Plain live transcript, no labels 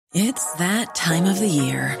It's that time of the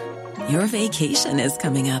year. Your vacation is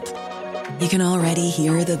coming up. You can already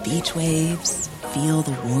hear the beach waves, feel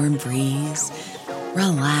the warm breeze,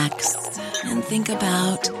 relax, and think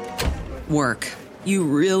about work. You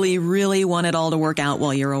really, really want it all to work out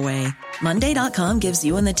while you're away. Monday.com gives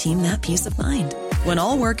you and the team that peace of mind. When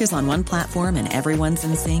all work is on one platform and everyone's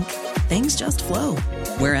in sync, things just flow.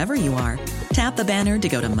 Wherever you are, tap the banner to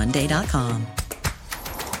go to Monday.com.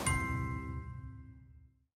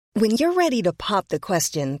 When you're ready to pop the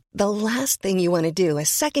question, the last thing you want to do is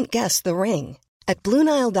second-guess the ring. At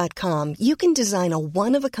BlueNile.com, you can design a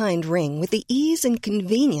one-of-a-kind ring with the ease and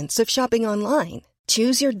convenience of shopping online.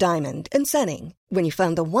 Choose your diamond and setting. When you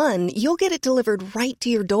find the one, you'll get it delivered right to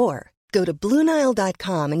your door. Go to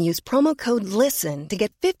BlueNile.com and use promo code LISTEN to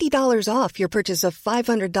get $50 off your purchase of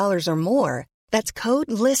 $500 or more. That's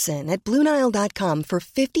code LISTEN at BlueNile.com for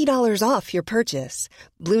 $50 off your purchase.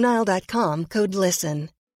 BlueNile.com, code LISTEN.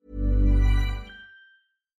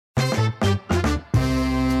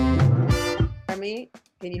 Me?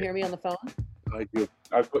 Can you hear me on the phone? I do.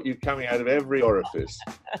 I've got you coming out of every orifice.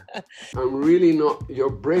 I'm really not. You're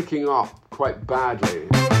breaking up quite badly.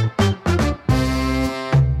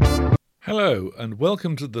 Hello, and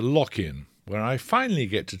welcome to the Lock-In, where I finally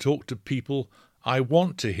get to talk to people I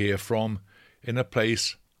want to hear from in a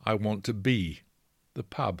place I want to be, the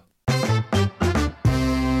pub.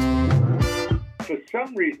 For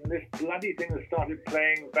some reason, this bloody thing has started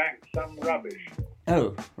playing back some rubbish.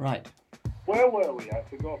 Oh, right. Where were we? I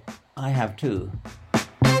forgot. I have too.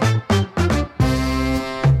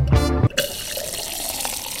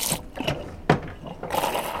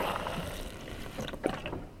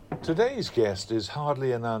 Today's guest is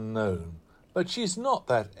hardly an unknown, but she's not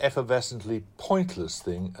that effervescently pointless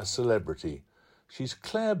thing, a celebrity. She's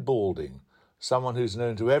Clare Balding, someone who's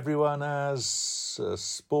known to everyone as a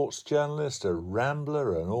sports journalist, a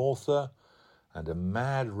rambler, an author, and a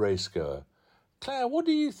mad racegoer. Clare, what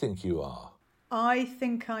do you think you are? I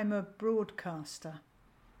think I'm a broadcaster,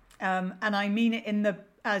 and I mean it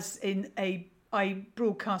I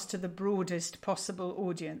broadcast to the broadest possible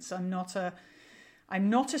audience. I'm not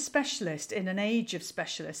a specialist in an age of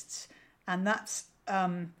specialists, and that's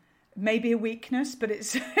maybe a weakness, but it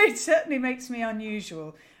certainly makes me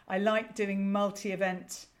unusual. I like doing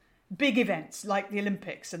multi-event, big events like the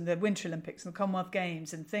Olympics and the Winter Olympics and the Commonwealth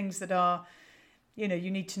Games and things that are, you know,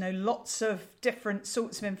 you need to know lots of different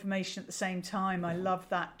sorts of information at the same time. I love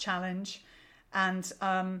that challenge. And,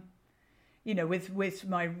 you know, with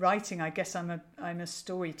my writing, I guess I'm a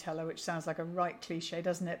storyteller, which sounds like a right cliche,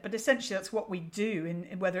 doesn't it? But essentially that's what we do,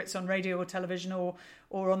 in whether it's on radio or television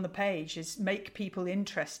or on the page, is make people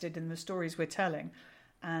interested in the stories we're telling.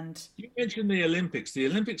 And you mentioned the Olympics. The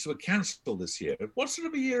Olympics were cancelled this year. What sort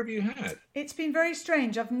of a year have you had? It's been very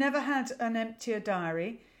strange. I've never had an emptier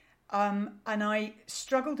diary. And I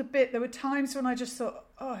struggled a bit. There were times when I just thought,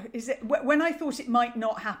 oh, is it? When I thought it might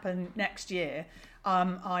not happen next year,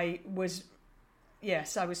 I was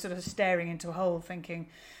sort of staring into a hole thinking,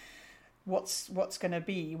 what's going to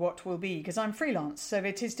be, what will be, because I'm freelance. So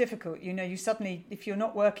it is difficult. You know, you suddenly, if you're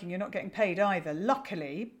not working, you're not getting paid either.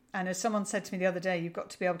 Luckily, and as someone said to me the other day, you've got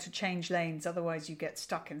to be able to change lanes, otherwise you get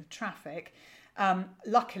stuck in the traffic.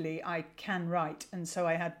 Luckily, I can write, and so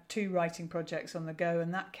I had 2 writing projects on the go,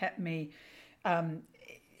 and that kept me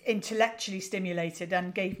intellectually stimulated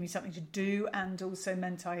and gave me something to do, and also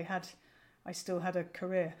meant I still had a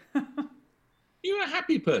career. You're a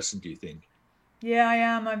happy person, do you think? Yeah, I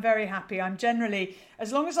am. I'm very happy. I'm generally,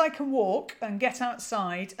 as long as I can walk and get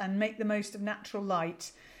outside and make the most of natural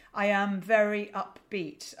light, I am very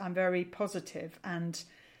upbeat. I'm very positive, and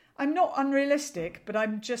I'm not unrealistic, but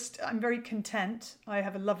I'm very content. I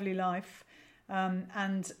have a lovely life.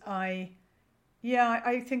 And I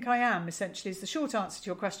think I am, essentially, is the short answer to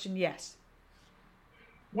your question, yes.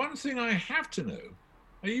 One thing I have to know,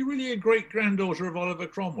 are you really a great-granddaughter of Oliver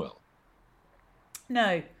Cromwell?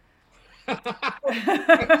 No.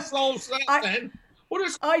 That solves that then.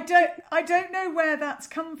 I don't know where that's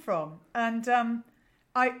come from. And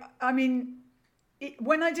I mean,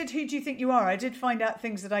 when I did Who Do You Think You Are, I did find out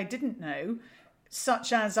things that I didn't know,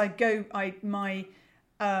 such as one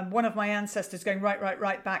of my ancestors going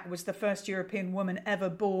right back was the first European woman ever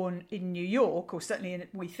born in New York, or certainly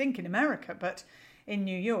we think in America, but in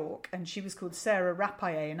New York, and she was called Sarah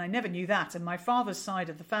Raphael, and I never knew that. And my father's side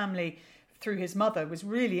of the family, through his mother, was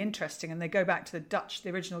really interesting, and they go back to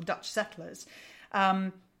the original Dutch settlers.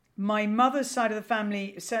 My mother's side of the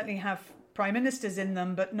family certainly have prime ministers in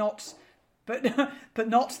them, but not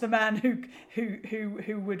the man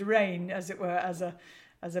who would reign, as it were, as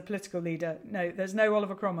a political leader. No, there's no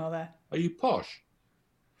Oliver Cromwell there. Are you posh?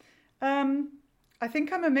 I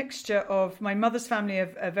think I'm a mixture of my mother's family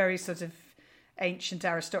of a very sort of ancient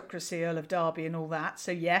aristocracy, Earl of Derby and all that.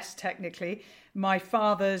 So yes, technically. My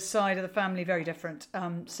father's side of the family, very different.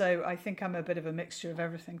 So I think I'm a bit of a mixture of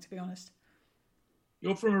everything, to be honest.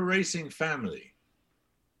 You're from a racing family.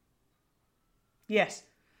 Yes.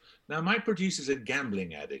 Now, my producer's a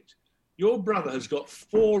gambling addict. Your brother has got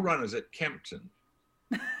 4 runners at Kempton.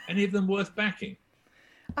 Any of them worth backing?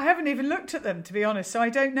 I haven't even looked at them, to be honest, so I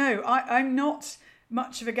don't know. I'm not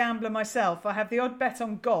much of a gambler myself. I have the odd bet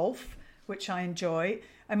on golf, which I enjoy.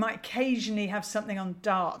 I might occasionally have something on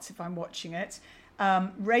darts if I'm watching it.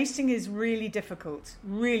 Racing is really difficult,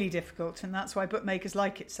 and that's why bookmakers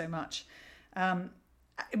like it so much.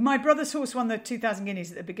 My brother's horse won the 2,000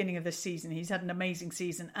 guineas at the beginning of this season. He's had an amazing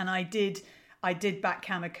season, and I did back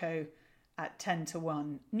Cameco at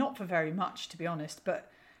 10-1. Not for very much, to be honest, but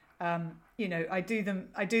I do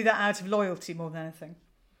that out of loyalty more than anything.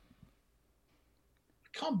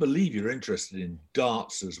 I can't believe you're interested in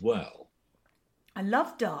darts as well. I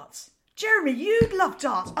love darts. Jeremy, you'd love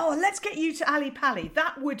darts. Oh, let's get you to Ali Pali.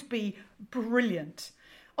 That would be brilliant.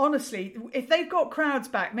 Honestly, if they've got crowds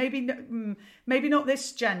back, maybe not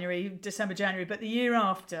this December, January, but the year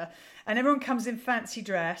after, and everyone comes in fancy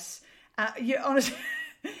dress, honestly,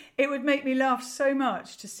 it would make me laugh so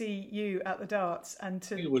much to see you at the darts.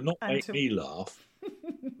 It would not make me laugh.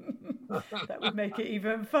 That would make it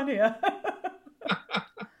even funnier.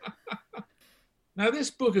 Now,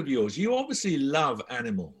 this book of yours, you obviously love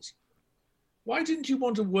animals. Why didn't you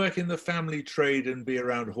want to work in the family trade and be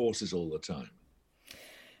around horses all the time?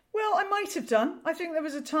 Well, I might have done. I think there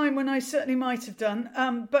was a time when I certainly might have done.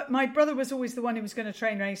 But my brother was always the one who was going to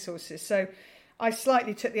train racehorses. So I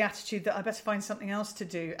slightly took the attitude that I better find something else to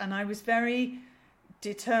do. And I was very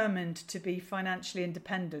determined to be financially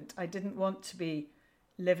independent. I didn't want to be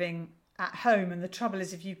living at home. And the trouble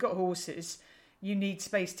is, if you've got horses, you need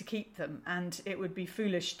space to keep them. And it would be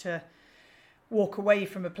foolish to walk away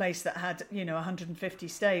from a place that had, 150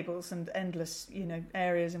 stables and endless,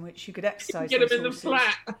 areas in which you could exercise. Get them in the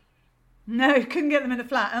flat. No, couldn't get them in the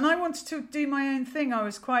flat. And I wanted to do my own thing. I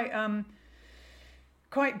was quite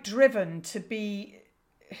driven to be,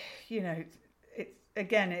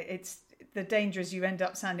 it's the danger is you end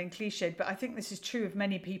up sounding cliched, but I think this is true of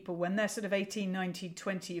many people. When they're sort of 18, 19,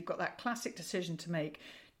 20, you've got that classic decision to make.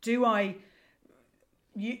 Do I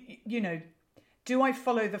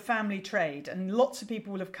follow the family trade? And lots of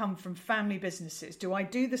people will have come from family businesses. Do I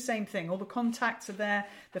do the same thing? All the contacts are there.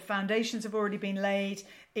 The foundations have already been laid.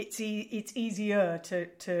 It's easier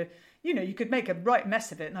to you could make a right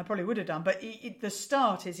mess of it, and I probably would have done, but the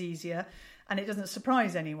start is easier and it doesn't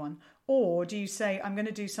surprise anyone. Or do you say, I'm going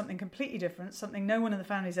to do something completely different, something no one in the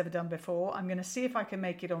family's ever done before. I'm going to see if I can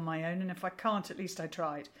make it on my own, and if I can't, at least I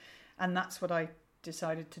tried. And that's what I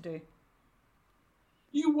decided to do.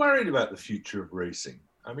 You worried about the future of racing?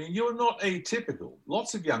 I mean, you're not atypical.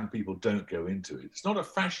 Lots of young people don't go into it. It's not a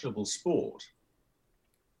fashionable sport.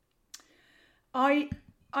 I'm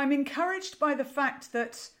encouraged by the fact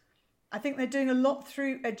that I think they're doing a lot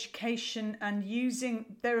through education and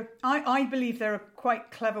I believe there are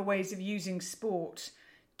quite clever ways of using sport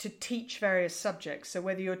to teach various subjects. So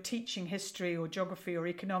whether you're teaching history or geography or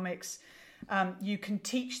economics, you can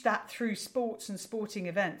teach that through sports and sporting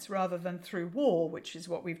events rather than through war, which is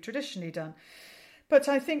what we've traditionally done. But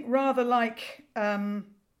I think rather like going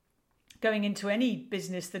into any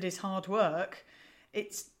business that is hard work,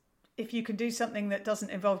 if you can do something that doesn't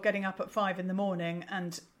involve getting up at 5 a.m.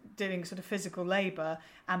 and doing sort of physical labour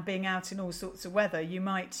and being out in all sorts of weather, you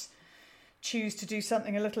might choose to do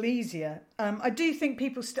something a little easier. I do think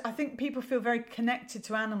people feel very connected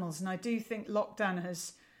to animals, and I do think lockdown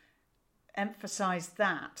has emphasised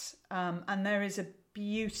that. And there is a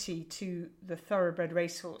beauty to the thoroughbred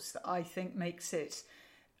racehorse that I think makes it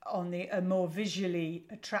a more visually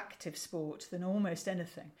attractive sport than almost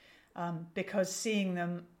anything. Because seeing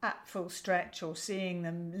them at full stretch or seeing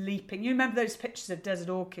them leaping, you remember those pictures of Desert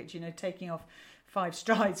Orchid, taking off 5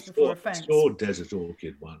 strides before a fence. I saw Desert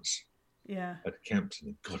Orchid once. Yeah. At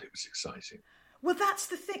Kempton. God, it was exciting. Well, that's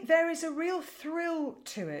the thing. There is a real thrill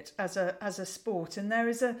to it as a sport, and there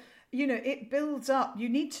is it builds up. You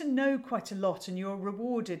need to know quite a lot, and you're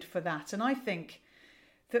rewarded for that. And I think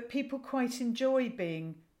that people quite enjoy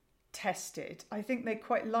being tested. I think they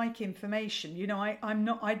quite like information. I'm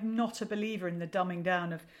not a believer in the dumbing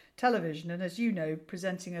down of television, and as you know,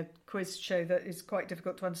 presenting a quiz show that is quite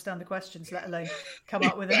difficult to understand the questions, let alone come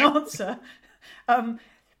up with an answer.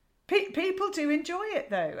 People do enjoy it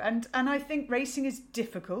though, and I think racing is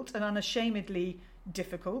difficult and unashamedly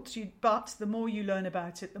difficult. But the more you learn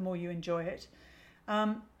about it, the more you enjoy it.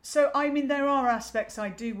 So, I mean, there are aspects I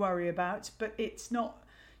do worry about, but it's not,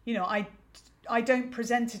 I don't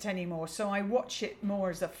present it anymore. So I watch it more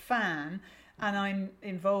as a fan, and I'm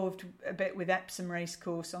involved a bit with Epsom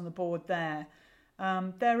Racecourse on the board there. I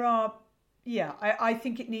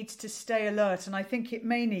think it needs to stay alert, and I think it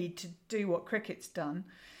may need to do what cricket's done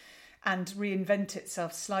and reinvent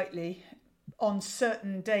itself slightly on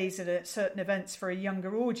certain days at certain events for a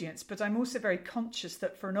younger audience. But I'm also very conscious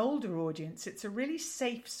that for an older audience, it's a really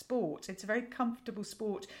safe sport. It's a very comfortable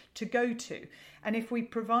sport to go to. And if we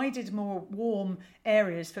provided more warm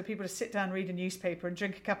areas for people to sit down, read a newspaper and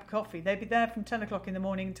drink a cup of coffee, they'd be there from 10 o'clock in the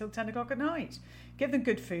morning until 10 o'clock at night. Give them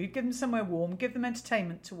good food, give them somewhere warm, give them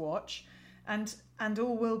entertainment to watch, and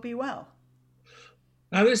all will be well.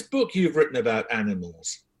 Now, this book you've written about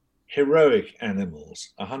animals, heroic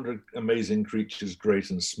animals, 100 amazing creatures, great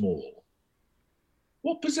and small.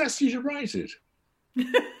 What possessed you to write it?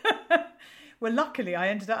 Well, luckily, I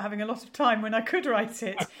ended up having a lot of time when I could write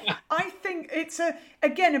it. I think it's,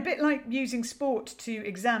 again, a bit like using sport to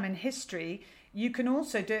examine history. You can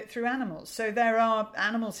also do it through animals. So there are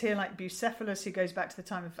animals here like Bucephalus, who goes back to the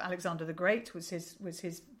time of Alexander the Great, was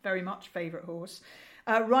his very much favourite horse,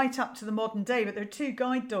 right up to the modern day. But there are 2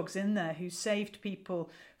 guide dogs in there who saved people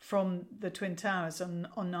from the Twin Towers on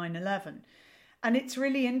 9/11. And it's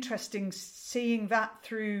really interesting seeing that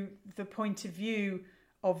through the point of view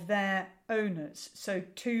of their owners. So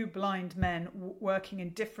 2 blind men working in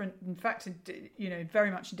different, in fact, very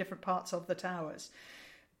much in different parts of the towers.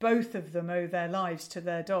 Both of them owe their lives to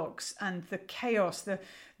their dogs, and the chaos,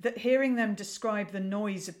 that hearing them describe the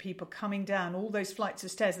noise of people coming down all those flights of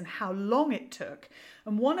stairs and how long it took.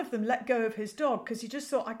 And one of them let go of his dog because he just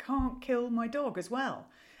thought, I can't kill my dog as well.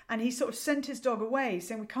 And he sort of sent his dog away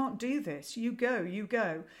saying, we can't do this. You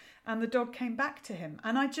go. And the dog came back to him.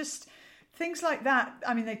 And things like that,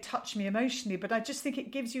 I mean, they touch me emotionally, but I just think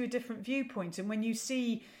it gives you a different viewpoint. And when you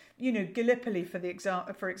see, Gallipoli,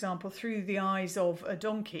 for example, through the eyes of a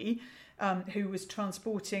donkey who was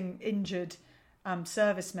transporting injured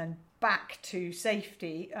servicemen back to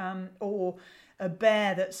safety, or a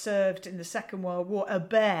bear that served in the Second World War, a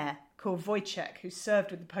bear called Wojciech, who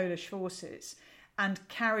served with the Polish forces and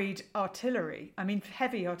carried artillery. I mean,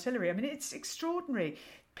 heavy artillery. I mean, it's extraordinary.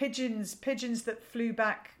 Pigeons that flew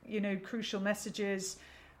back, crucial messages.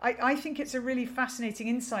 I think it's a really fascinating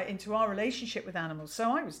insight into our relationship with animals.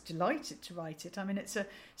 So I was delighted to write it. I mean, it's a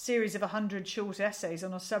series of 100 short essays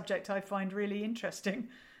on a subject I find really interesting.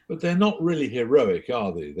 But they're not really heroic,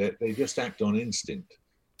 are they? They just act on instinct.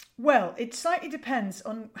 Well, it slightly depends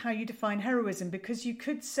on how you define heroism, because you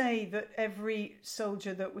could say that every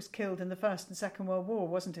soldier that was killed in the First and Second World War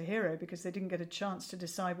wasn't a hero because they didn't get a chance to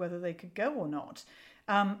decide whether they could go or not.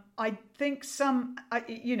 I think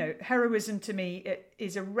heroism to me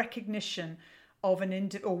is a recognition of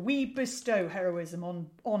or we bestow heroism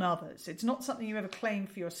on others. It's not something you ever claim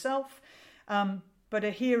for yourself, but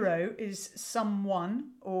a hero is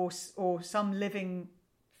someone or some living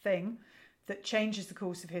thing that changes the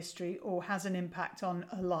course of history or has an impact on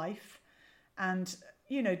a life. And,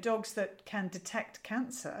 dogs that can detect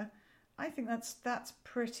cancer, I think that's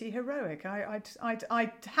pretty heroic.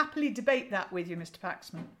 I'd happily debate that with you, Mr.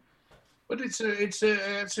 Paxman. But it's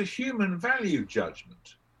a human value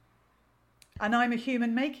judgment. And I'm a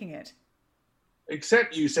human making it.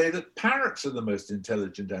 Except you say that parrots are the most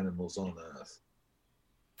intelligent animals on Earth.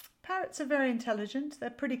 Parrots are very intelligent.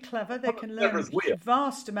 They're pretty clever. They can learn a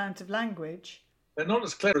vast amount of language. They're not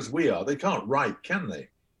as clever as we are. They can't write, can they?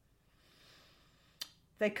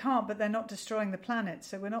 They can't, but they're not destroying the planet,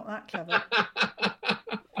 so we're not that clever.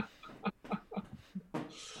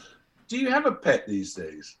 Do you have a pet these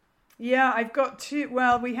days? Yeah, I've got 2.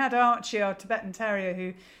 Well, we had Archie, our Tibetan Terrier,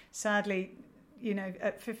 who sadly,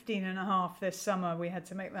 at 15 and a half this summer, we had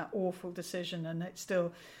to make that awful decision, and it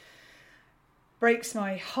still breaks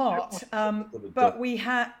my heart. But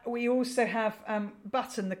we also have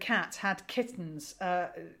Button the cat had kittens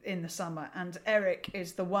in the summer, and Eric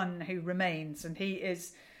is the one who remains, and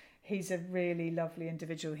he's a really lovely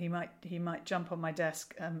individual. He might jump on my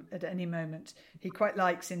desk at any moment. He quite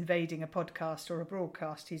likes invading a podcast or a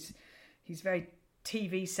broadcast. He's very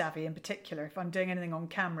TV savvy in particular. If I'm doing anything on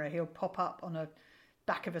camera, he'll pop up on a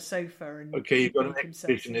back of a sofa and you've got an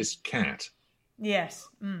exhibitionist cat. Yes,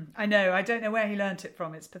 I know. I don't know where he learnt it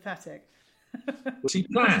from. It's pathetic. Was he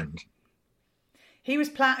planned? He was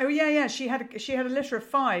planned. Oh yeah. She had a litter of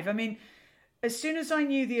 5. I mean, as soon as I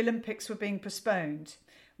knew the Olympics were being postponed,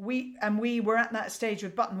 we were at that stage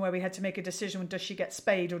with Button where we had to make a decision: does she get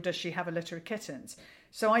spayed or does she have a litter of kittens?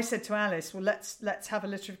 So I said to Alice, "Well, let's have a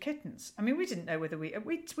litter of kittens." I mean, we didn't know whether we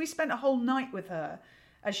spent a whole night with her,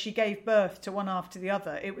 as she gave birth to one after the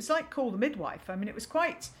other. It was like Call the Midwife. I mean, it's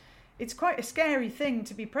quite a scary thing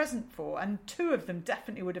to be present for, and two of them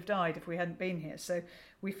definitely would have died if we hadn't been here. So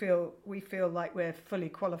we feel like we're fully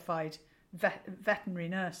qualified veterinary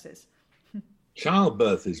nurses.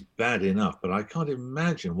 Childbirth is bad enough, but I can't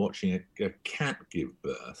imagine watching a cat give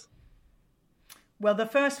birth. Well, the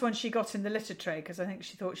first one she got in the litter tray because I think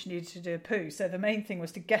she thought she needed to do a poo. So the main thing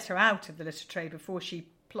was to get her out of the litter tray before she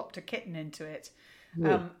plopped a kitten into it.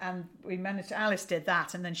 Yeah. And we managed to, Alice did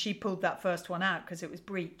that, and then she pulled that first one out because it was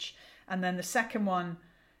breech. And then the second one,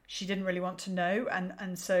 she didn't really want to know.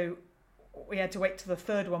 And so we had to wait till the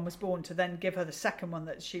third one was born to then give her the second one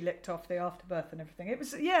that she licked off the afterbirth and everything. It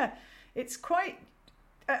was, it's quite...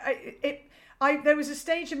 there was a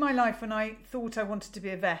stage in my life when I thought I wanted to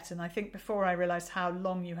be a vet, and I think before I realised how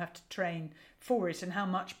long you have to train for it and how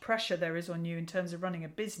much pressure there is on you in terms of running a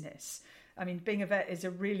business. I mean, being a vet is a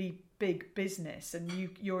really big business, and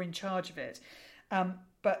you're in charge of it.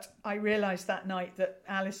 But I realised that night that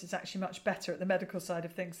Alice is actually much better at the medical side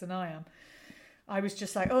of things than I am. I was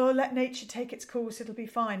just like, oh, let nature take its course, it'll be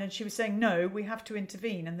fine. And she was saying, no, we have to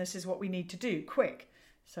intervene, and this is what we need to do, quick.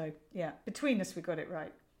 So, yeah, between us, we got it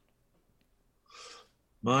right.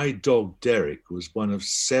 My dog, Derek, was one of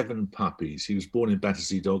 7 puppies. He was born in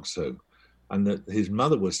Battersea Dogs Home, and his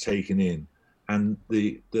mother was taken in. And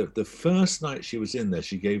the first night she was in there,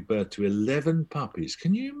 she gave birth to 11 puppies.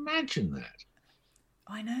 Can you imagine that?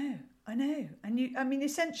 I know. And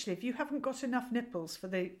essentially, if you haven't got enough nipples for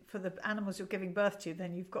the animals you're giving birth to,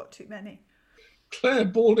 then you've got too many. Clare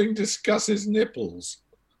Balding discusses nipples.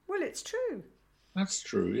 Well, it's true. That's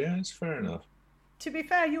true. Yeah, it's fair enough. To be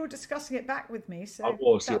fair, you're discussing it back with me, so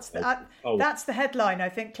that's the headline. I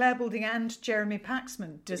think Clare Balding and Jeremy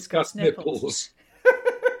Paxman discuss nipples.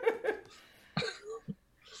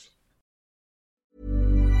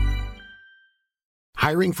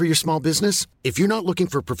 Hiring for your small business? If you're not looking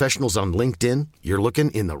for professionals on LinkedIn, you're looking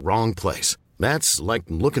in the wrong place. That's like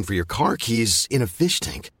looking for your car keys in a fish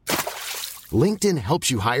tank. LinkedIn helps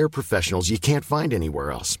you hire professionals you can't find anywhere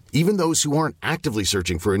else, even those who aren't actively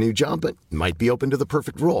searching for a new job but might be open to the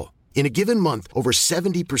perfect role. In a given month, over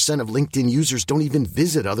 70% of LinkedIn users don't even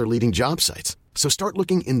visit other leading job sites. So start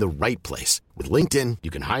looking in the right place. With LinkedIn, you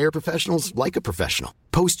can hire professionals like a professional.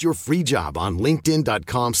 Post your free job on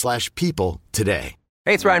linkedin.com/people today.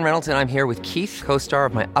 Hey, it's Ryan Reynolds, and I'm here with Keith, co-star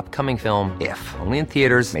of my upcoming film, If, only in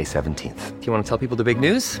theaters May 17th. Do you want to tell people the big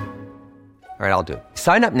news? All right, I'll do it.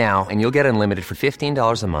 Sign up now and you'll get unlimited for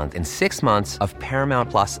 $15 a month and 6 months of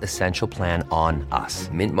Paramount Plus Essential Plan on us.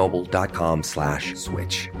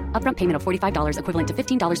 MintMobile.com/switch. Upfront payment of $45 equivalent to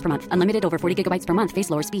 $15 per month. Unlimited over 40 gigabytes per month.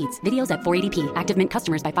 Face lower speeds. Videos at 480p. Active Mint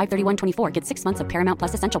customers by 531.24 get 6 months of Paramount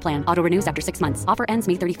Plus Essential Plan. Auto renews after 6 months. Offer ends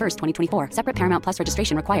May 31st, 2024. Separate Paramount Plus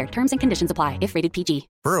registration required. Terms and conditions apply if rated PG.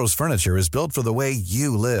 Burrow's furniture is built for the way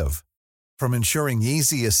you live. From ensuring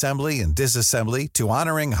easy assembly and disassembly to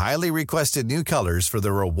honoring highly requested new colors for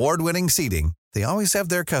their award-winning seating, they always have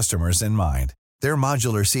their customers in mind. Their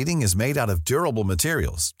modular seating is made out of durable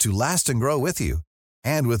materials to last and grow with you.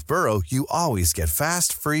 And with Burrow, you always get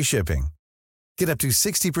fast, free shipping. Get up to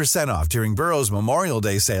 60% off during Burrow's Memorial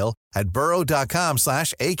Day sale at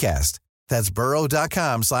burrow.com/ACAST. That's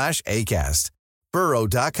burrow.com/ACAST.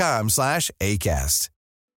 burrow.com/ACAST.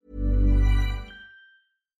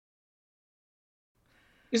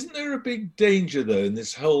 Isn't there a big danger, though, in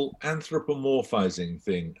this whole anthropomorphizing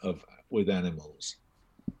thing with animals?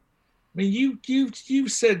 I mean, you've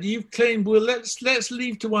said, you've claimed, well, let's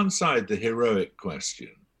leave to one side the heroic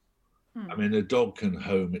question. I mean, a dog can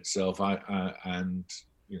home itself, and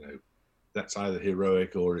that's either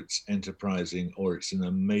heroic or it's enterprising or it's an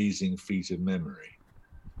amazing feat of memory.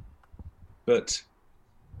 But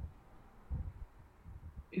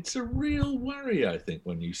it's a real worry, I think,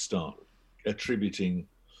 when you start attributing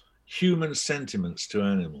human sentiments to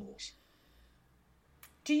animals.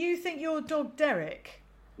 Do you think your dog Derek?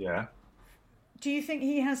 Yeah. Do you think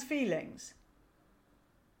he has feelings?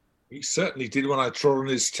 He certainly did when I trod on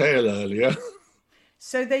his tail earlier.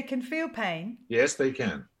 So they can feel pain? Yes, they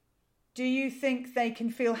can. Do you think they can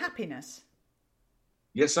feel happiness?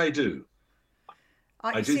 Yes, I do.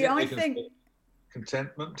 I do think they can feel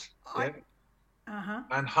contentment, and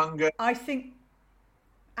hunger. I think.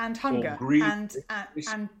 And hunger and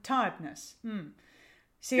tiredness.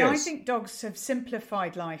 See, yes. I think dogs have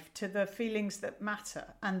simplified life to the feelings that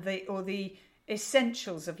matter, and the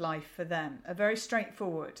essentials of life for them are very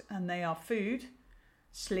straightforward, and they are food,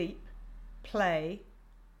 sleep, play,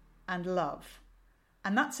 and love,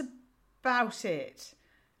 and that's about it.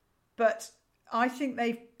 But I think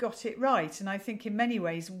they've got it right, and I think in many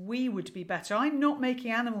ways we would be better. I'm not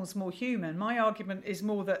making animals more human. My argument is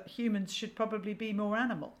more that humans should probably be more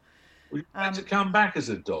animal. Would you like to come back as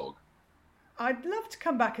a dog? I'd love to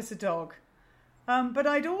come back as a dog. But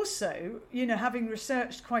I'd also, having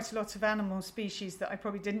researched quite a lot of animal species that I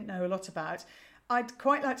probably didn't know a lot about, I'd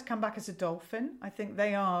quite like to come back as a dolphin. I think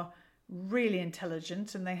they are really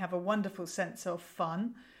intelligent and they have a wonderful sense of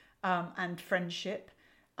fun and friendship.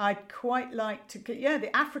 I'd quite like to,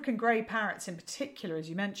 the African grey parrots in particular, as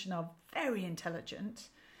you mentioned, are very intelligent.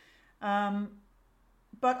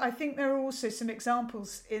 But I think there are also some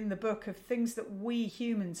examples in the book of things that we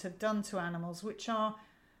humans have done to animals which are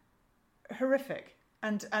horrific.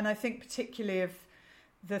 And I think particularly of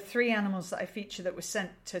the 3 animals that I feature that were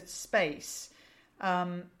sent to space,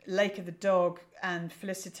 Laker the dog and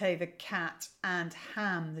Felicite the cat and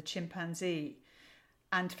Ham the chimpanzee.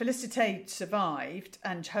 And Felicite survived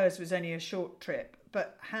and hers was only a short trip,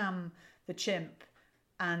 but Ham the chimp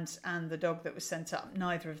and the dog that was sent up,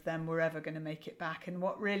 neither of them were ever going to make it back. And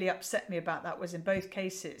what really upset me about that was in both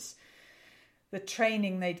cases, the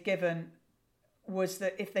training they'd given was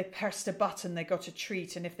that if they pressed a button, they got a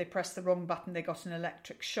treat, and if they pressed the wrong button, they got an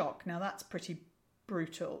electric shock. Now, that's pretty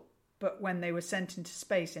brutal. But when they were sent into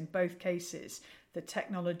space, in both cases, the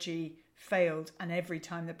technology failed, and every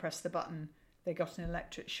time they pressed the button, they got an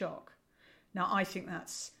electric shock. Now, I think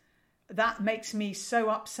that makes me so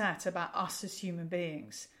upset about us as human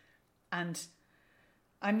beings. And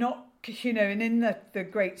I'm not, and in the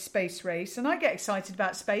great space race, and I get excited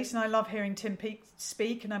about space, and I love hearing Tim Peake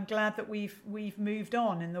speak, and I'm glad that we've moved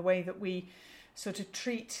on in the way that we sort of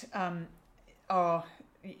treat our,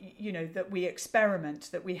 that we experiment,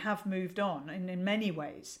 that we have moved on in many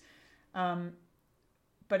ways.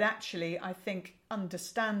 But actually, I think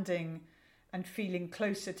understanding and feeling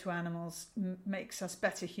closer to animals makes us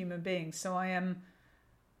better human beings. So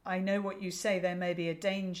I know what you say, there may be a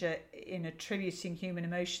danger in attributing human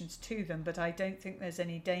emotions to them, but I don't think there's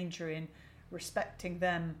any danger in respecting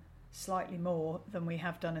them slightly more than we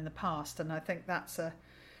have done in the past. And I think that's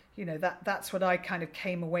that's what I kind of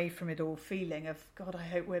came away from it all feeling of, God, I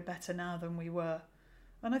hope we're better now than we were.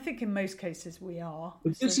 And I think in most cases we are.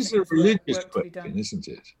 But this is a religious question, isn't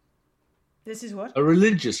it? This is what? A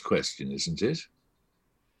religious question, isn't it?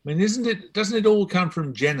 I mean, doesn't it all come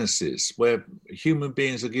from Genesis, where human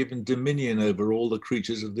beings are given dominion over all the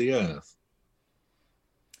creatures of the earth?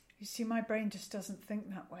 You see, my brain just doesn't think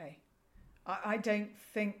that way. I don't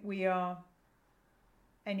think we are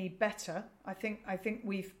any better. I think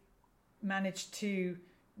we've managed to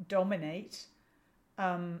dominate,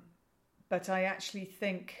 but I actually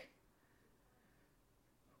think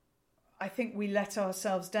we let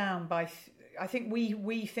ourselves down by. I think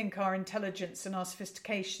we think our intelligence and our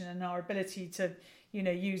sophistication and our ability to,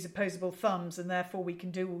 use opposable thumbs, and therefore we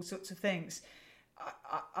can do all sorts of things.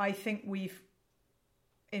 I think we've,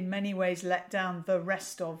 in many ways, let down the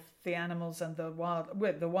rest of the animals and the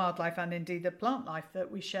wildlife, and indeed the plant life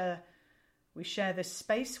that we share this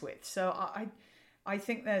space with. So I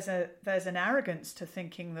think there's an arrogance to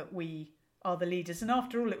thinking that we are the leaders. And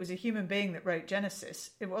after all, it was a human being that wrote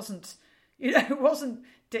Genesis. It wasn't. It wasn't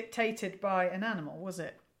dictated by an animal, was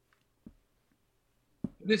it?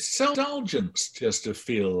 It's self-indulgence just to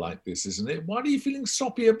feel like this, isn't it? What are you feeling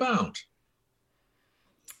soppy about?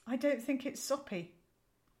 I don't think it's soppy.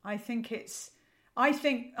 I think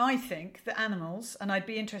that animals, and I'd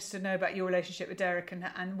be interested to know about your relationship with Derek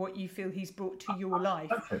and what you feel he's brought to your life.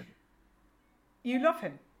 I love him. You love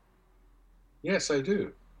him? Yes, I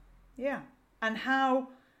do. Yeah. And how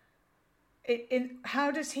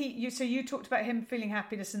does he? So you talked about him feeling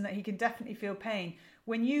happiness and that he can definitely feel pain.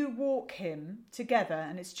 When you walk him together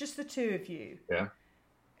and it's just the two of you, yeah,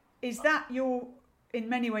 is that in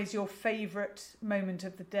many ways your favourite moment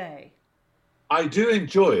of the day? I do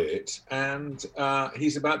enjoy it, and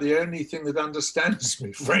he's about the only thing that understands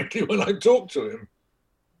me, frankly, when I talk to him.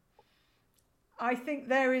 I think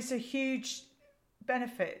there is a huge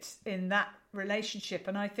benefit in that relationship,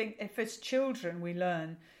 and I think if as children we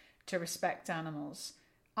learn to respect animals,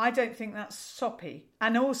 I don't think that's soppy.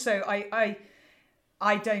 And also I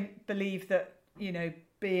don't believe that,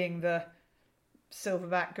 being the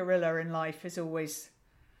silverback gorilla in life is always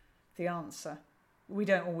the answer. We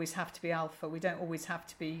don't always have to be alpha. We don't always have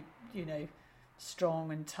to be,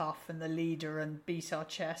 strong and tough and the leader and beat our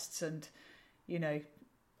chests and,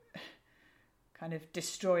 kind of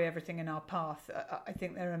destroy everything in our path. I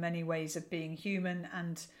think there are many ways of being human,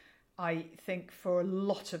 and I think for a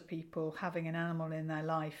lot of people, having an animal in their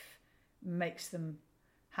life makes them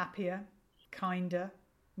happier, kinder,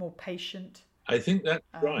 more patient. I think that's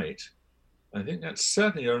right. I think that's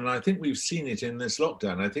certainly, and I think we've seen it in this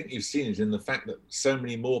lockdown. I think you've seen it in the fact that so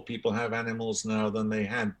many more people have animals now than they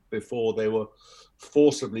had before they were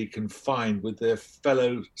forcibly confined with their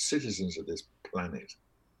fellow citizens of this planet.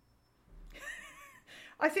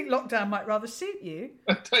 I think lockdown might rather suit you.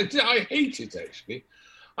 I hate it, actually.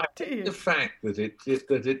 I hate the fact that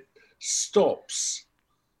it stops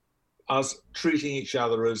us treating each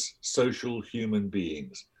other as social human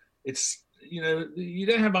beings. It's, you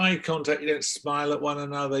don't have eye contact, you don't smile at one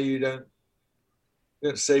another, you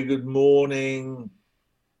don't say good morning.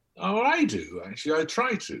 Oh, I do, actually, I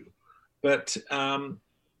try to. But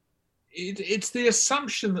it's the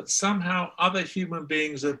assumption that somehow other human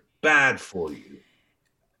beings are bad for you.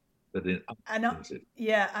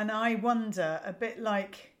 And I wonder, a bit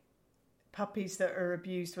like puppies that are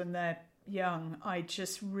abused when they're young, I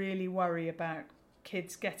just really worry about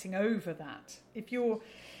kids getting over that. If you're,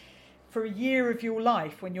 for a year of your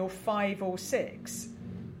life, when you're 5 or 6,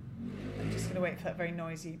 I'm just going to wait for that very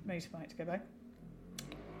noisy motorbike to go by.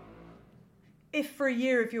 If for a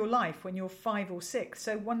year of your life, when you're 5 or 6,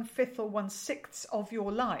 so 1/5 or 1/6 of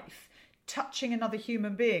your life, touching another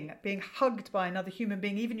human being, being hugged by another human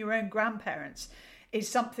being, even your own grandparents, is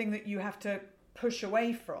something that you have to push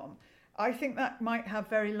away from, I think that might have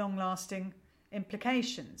very long-lasting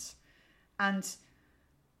implications. And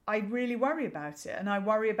I really worry about it. And I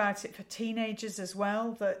worry about it for teenagers as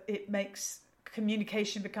well, that it makes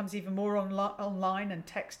communication becomes even more online and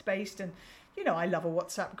text-based. And, I love a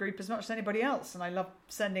WhatsApp group as much as anybody else. And I love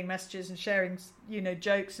sending messages and sharing,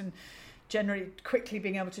 jokes and generally quickly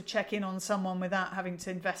being able to check in on someone without having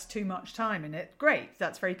to invest too much time in it. Great,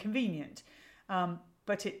 that's very convenient.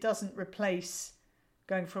 But it doesn't replace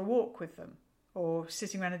going for a walk with them or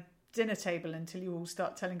sitting around a dinner table until you all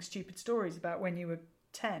start telling stupid stories about when you were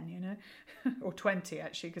 10, or 20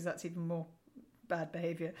 actually, because that's even more bad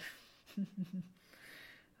behaviour.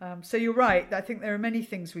 So you're right. I think there are many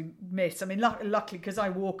things we miss. I mean, luckily, because I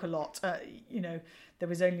walk a lot, there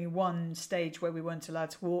was only one stage where we weren't allowed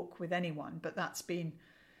to walk with anyone, but that's been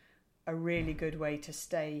a really good way to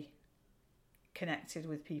stay connected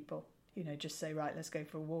with people. Just say, right, let's go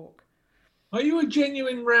for a walk. Are you a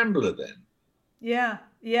genuine rambler then? Yeah.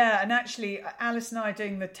 And actually, Alice and I are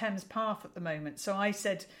doing the Thames Path at the moment. So I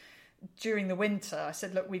said during the winter, I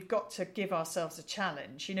said, look, we've got to give ourselves a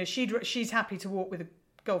challenge. She's happy to walk with a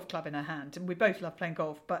golf club in her hand, and we both love playing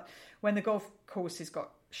golf. But when the golf courses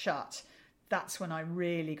got shut, that's when I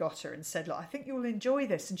really got her and said, look, I think you'll enjoy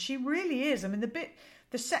this. And she really is. I mean,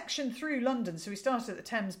 the section through London, so we started at the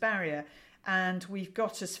Thames Barrier, and we've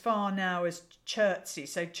got as far now as Chertsey.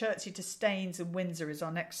 So Chertsey to Staines and Windsor is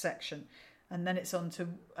our next section. And then it's on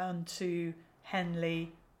to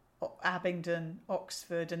Henley, Abingdon,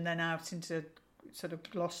 Oxford, and then out into sort of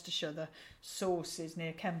Gloucestershire, the sources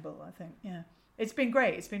near Kemble, I think. Yeah. It's been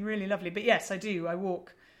great. It's been really lovely. But yes, I do. I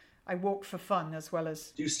walk for fun as well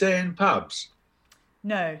as... Do you stay in pubs?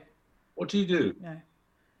 No. What do you do?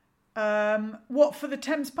 No. What, for the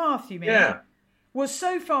Thames Path, you mean? Yeah. Well,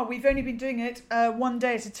 so far we've only been doing it one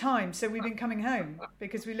day at a time. So we've been coming home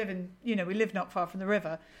because we live not far from the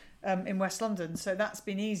river in West London. So that's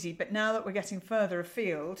been easy. But now that we're getting further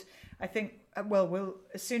afield, I think, we'll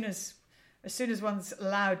as soon as one's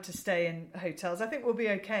allowed to stay in hotels, I think we'll be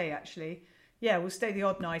okay, actually. Yeah, we'll stay the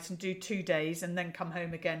odd night and do 2 days and then come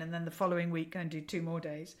home again, and then the following week go and do 2 more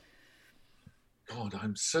days. God,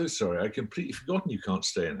 I'm so sorry. I completely forgotten you can't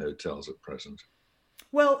stay in hotels at present.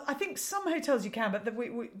 Well, I think some hotels you can, but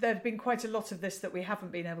there have been quite a lot of this that we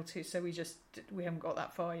haven't been able to, so we haven't got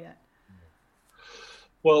that far yet.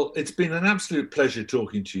 Well, it's been an absolute pleasure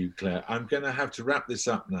talking to you, Claire. I'm going to have to wrap this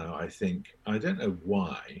up now, I think. I don't know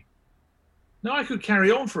why. No, I could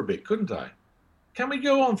carry on for a bit, couldn't I? Can we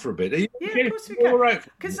go on for a bit? Yeah, of course we can. All right.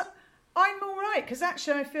 Because I'm all right, because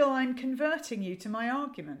actually I feel I'm converting you to my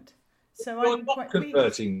argument. So You're I'm not quite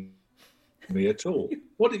converting me at all.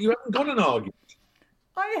 What? You haven't got an argument.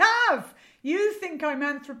 I have. You think I'm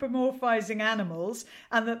anthropomorphizing animals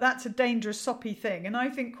and that's a dangerous, soppy thing. And I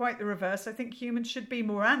think quite the reverse. I think humans should be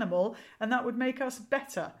more animal, and that would make us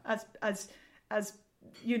better as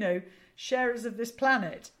sharers of this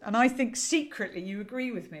planet. And I think secretly you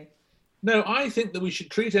agree with me. No, I think that we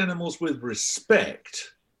should treat animals with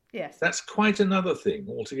respect. Yes. That's quite another thing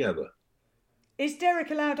altogether. Is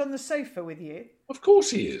Derek allowed on the sofa with you? Of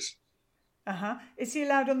course he is. Uh-huh. Is he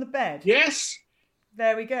allowed on the bed? Yes.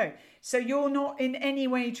 There we go. So you're not in any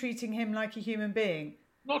way treating him like a human being?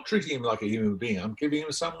 Not treating him like a human being. I'm giving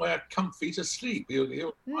him somewhere comfy to sleep.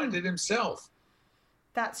 He'll find it himself.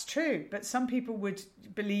 That's true. But some people would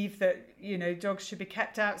believe that, dogs should be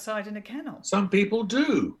kept outside in a kennel. Some people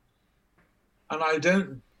do. And I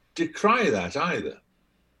don't decry that either.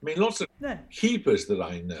 I mean, lots of No. keepers that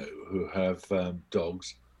I know who have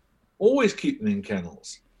dogs always keep them in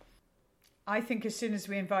kennels. I think as soon as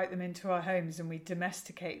we invite them into our homes and we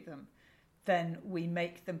domesticate them, then we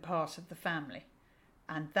make them part of the family.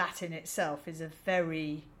 And that in itself is a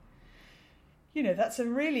very, that's a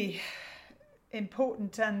really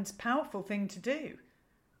important and powerful thing to do,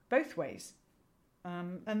 both ways.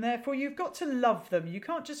 And therefore you've got to love them. You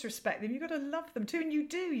can't just respect them, you've got to love them too. And you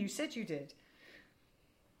do, you said you did.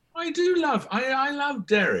 I do love, I love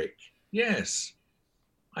Derek, yes.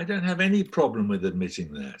 I don't have any problem with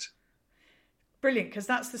admitting that. Brilliant, because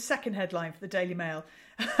that's the second headline for the Daily Mail.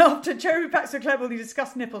 After Jeremy Paxman and Clare Balding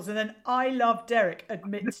discuss nipples, and then I love Derek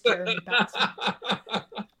admits Jeremy Paxman.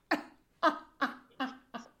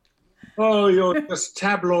 Oh, you're just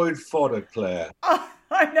tabloid fodder, Claire. Oh,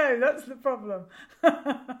 I know, that's the problem.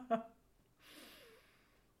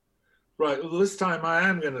 Right, well, this time I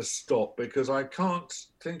am going to stop because I can't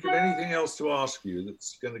think of anything else to ask you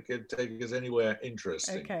that's going to take us anywhere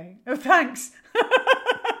interesting. Okay. Oh, thanks.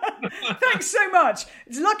 Thanks so much.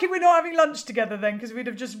 It's lucky we're not having lunch together then, because we'd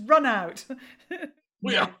have just run out.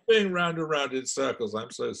 We are being round and round in circles.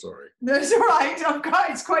 I'm so sorry. No, it's all right.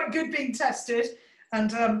 It's quite good being tested,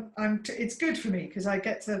 and it's good for me because I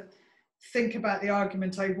get to think about the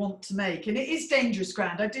argument I want to make. And it is dangerous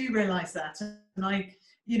ground. I do realise that, and I,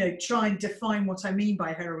 try and define what I mean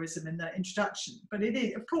by heroism in the introduction. But it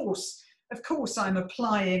is, of course, I'm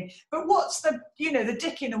applying. But what's the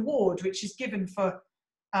Dickin Award, which is given for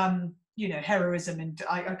heroism, and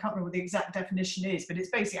I can't remember what the exact definition is, but it's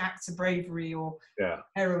basically acts of bravery or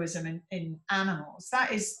heroism in animals.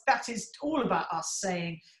 That is all about us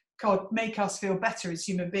saying, God, make us feel better as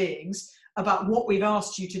human beings about what we've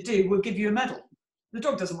asked you to do. We'll give you a medal. The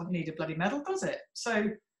dog doesn't need a bloody medal, does it?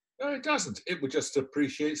 So no, it doesn't. It would just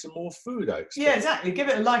appreciate some more food, I expect. Yeah, exactly. Give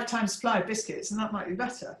it a lifetime supply of biscuits, and that might be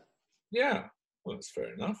better. Yeah, well, that's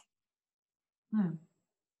fair enough.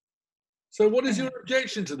 So what is your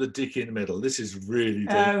objection to the Dickin medal? This is really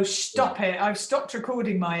dangerous. Oh, stop it. I've stopped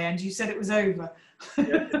recording my end. You said it was over.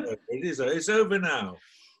 Yeah, it is. It's over now.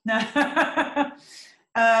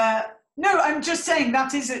 No, I'm just saying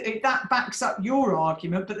that backs up your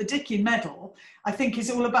argument, but the Dickin medal, I think,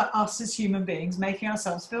 is all about us as human beings making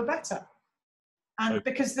ourselves feel better. And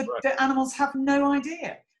because the animals have no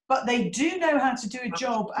idea, but they do know how to do a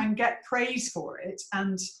job and get praise for it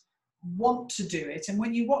and want to do it. And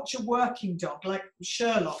when you watch a working dog like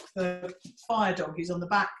Sherlock, the fire dog who's on the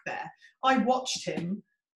back there, I watched him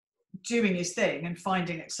doing his thing and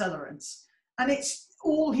finding accelerants, and it's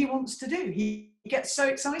all he wants to do. He gets so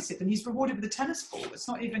excited, and he's rewarded with a tennis ball. It's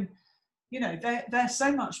not even, they're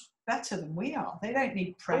so much better than we are. They don't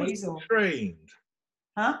need praise or trained.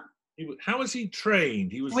 Huh? How was he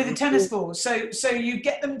trained? He was with a tennis ball. So you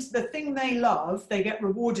get them to the thing they love, they get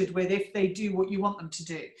rewarded with if they do what you want them to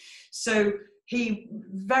do. So he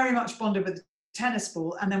very much bonded with the tennis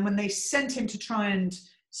ball, and then when they sent him to try and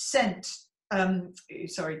scent,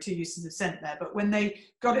 two uses of scent there, but when they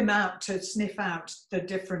got him out to sniff out the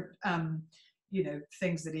different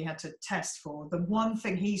things that he had to test for, the one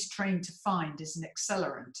thing he's trained to find is an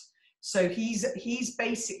accelerant. So he's a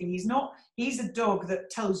dog that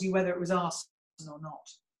tells you whether it was arson or not,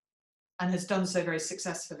 and has done so very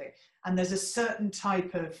successfully. And there's a certain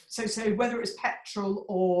type of, so whether it was petrol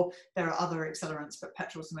or there are other accelerants, but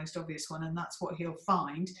petrol's the most obvious one, and that's what he'll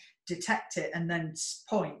find, detect it, and then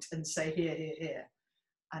point and say, here, here, here.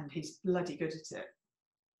 And he's bloody good at it.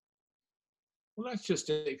 Well, that's just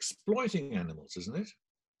exploiting animals, isn't it?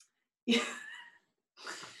 Yeah.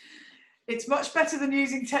 It's much better than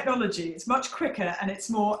using technology. It's much quicker and it's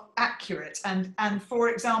more accurate. And for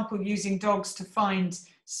example, using dogs to find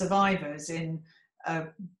survivors in,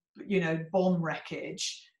 bomb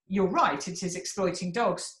wreckage. You're right, it is exploiting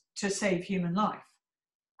dogs to save human life.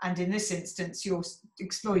 And in this instance, you're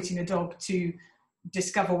exploiting a dog to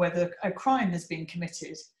discover whether a crime has been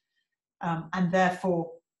committed, and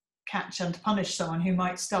therefore catch and punish someone who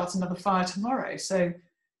might start another fire tomorrow. So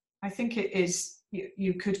I think it is,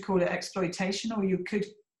 you could call it exploitation, or you could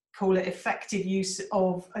call it effective use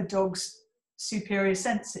of a dog's superior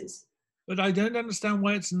senses. But I don't understand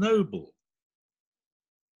why it's noble.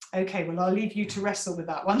 Okay, well, I'll leave you to wrestle with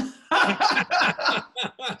that one.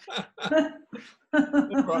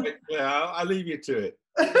 Right, yeah, I'll leave you to it.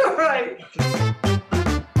 Right.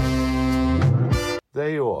 There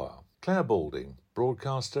you are. Clare Balding,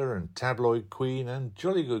 broadcaster and tabloid queen, and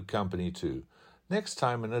jolly good company too. Next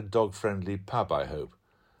time in a dog-friendly pub, I hope.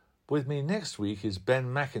 With me next week is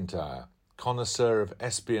Ben McIntyre, connoisseur of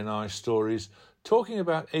espionage stories, talking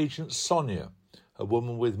about Agent Sonia, a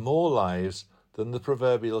woman with more lives than the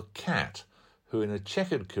proverbial cat, who in a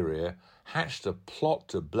checkered career hatched a plot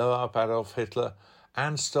to blow up Adolf Hitler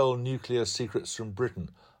and stole nuclear secrets from Britain,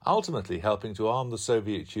 ultimately helping to arm the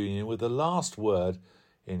Soviet Union with the last word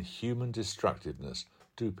in human destructiveness.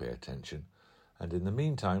 Do pay attention. And in the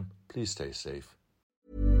meantime, please stay safe.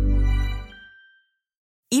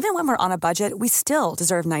 Even when we're on a budget, we still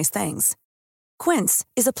deserve nice things. Quince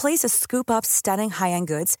is a place to scoop up stunning high-end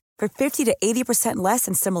goods for 50 to 80% less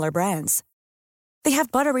than similar brands. They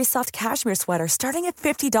have buttery soft cashmere sweaters starting at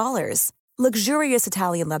 $50, luxurious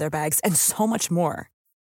Italian leather bags, and so much more.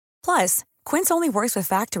 Plus, Quince only works with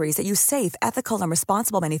factories that use safe, ethical, and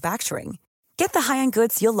responsible manufacturing. Get the high-end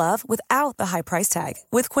goods you'll love without the high price tag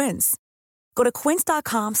with Quince. Go to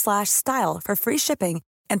quince.com/style for free shipping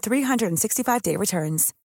and 365-day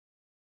returns.